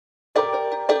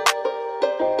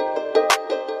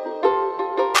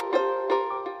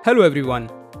Hello everyone.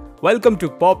 Welcome to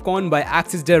Popcorn by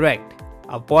Axis Direct,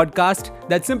 a podcast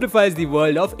that simplifies the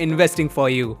world of investing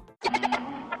for you.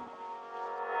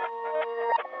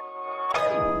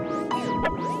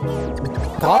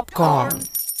 Popcorn.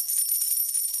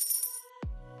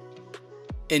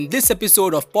 In this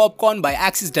episode of Popcorn by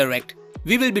Axis Direct,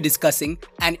 we will be discussing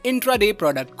an intraday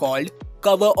product called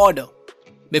Cover Order.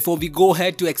 Before we go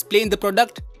ahead to explain the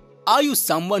product, are you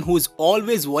someone who is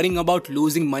always worrying about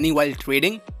losing money while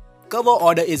trading? Cover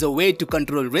Order is a way to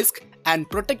control risk and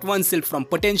protect oneself from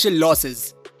potential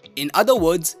losses. In other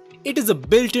words, it is a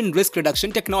built-in risk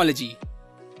reduction technology.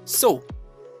 So,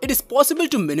 it is possible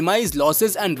to minimize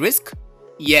losses and risk?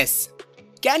 Yes.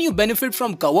 Can you benefit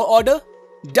from Cover Order?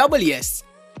 Double yes.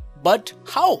 But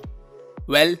how?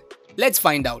 Well, let's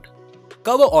find out.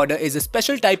 Cover Order is a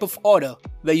special type of order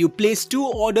where you place two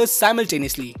orders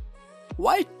simultaneously.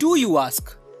 Why two, you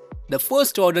ask? The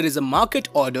first order is a market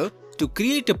order to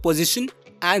create a position,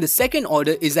 and the second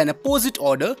order is an opposite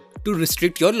order to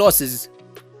restrict your losses.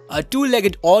 A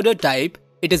two-legged order type,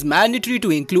 it is mandatory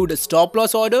to include a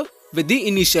stop-loss order with the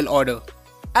initial order.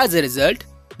 As a result,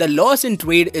 the loss in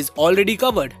trade is already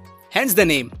covered, hence the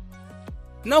name.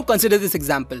 Now consider this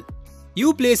example.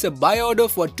 You place a buy order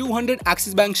for 200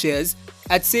 Axis Bank shares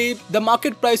at, say, the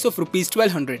market price of Rs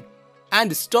 1200,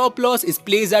 and the stop loss is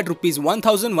placed at Rs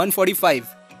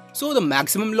 1145. So the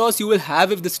maximum loss you will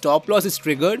have if the stop loss is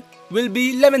triggered will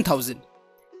be 11,000.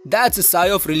 That's a sigh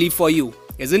of relief for you,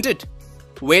 isn't it?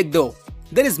 Wait though,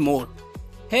 there is more.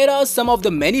 Here are some of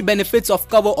the many benefits of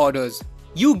cover orders.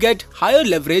 You get higher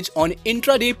leverage on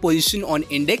intraday position on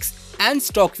index and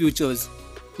stock futures.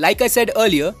 Like I said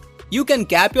earlier, you can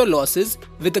cap your losses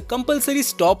with a compulsory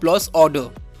stop loss order.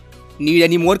 Need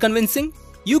any more convincing?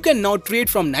 You can now trade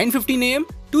from 9:15 am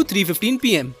to 3:15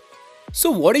 pm.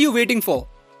 So what are you waiting for?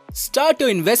 Start your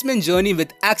investment journey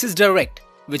with Axis Direct,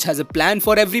 which has a plan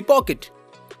for every pocket.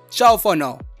 Ciao for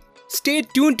now. Stay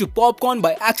tuned to Popcorn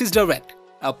by Axis Direct,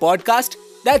 a podcast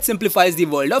that simplifies the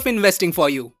world of investing for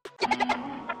you.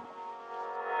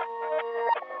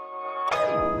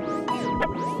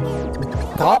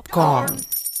 Popcorn.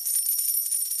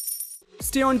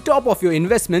 Stay on top of your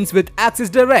investments with Axis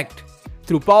Direct.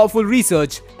 Through powerful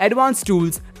research, advanced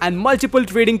tools, and multiple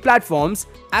trading platforms,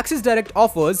 Axis Direct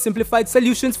offers simplified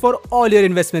solutions for all your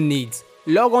investment needs.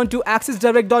 Log on to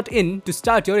axisdirect.in to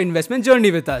start your investment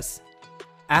journey with us.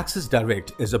 Axis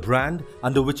Direct is a brand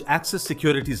under which Axis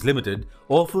Securities Limited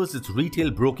offers its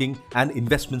retail broking and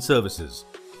investment services.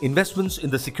 Investments in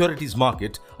the securities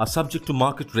market are subject to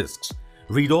market risks.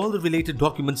 Read all the related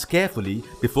documents carefully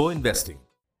before investing.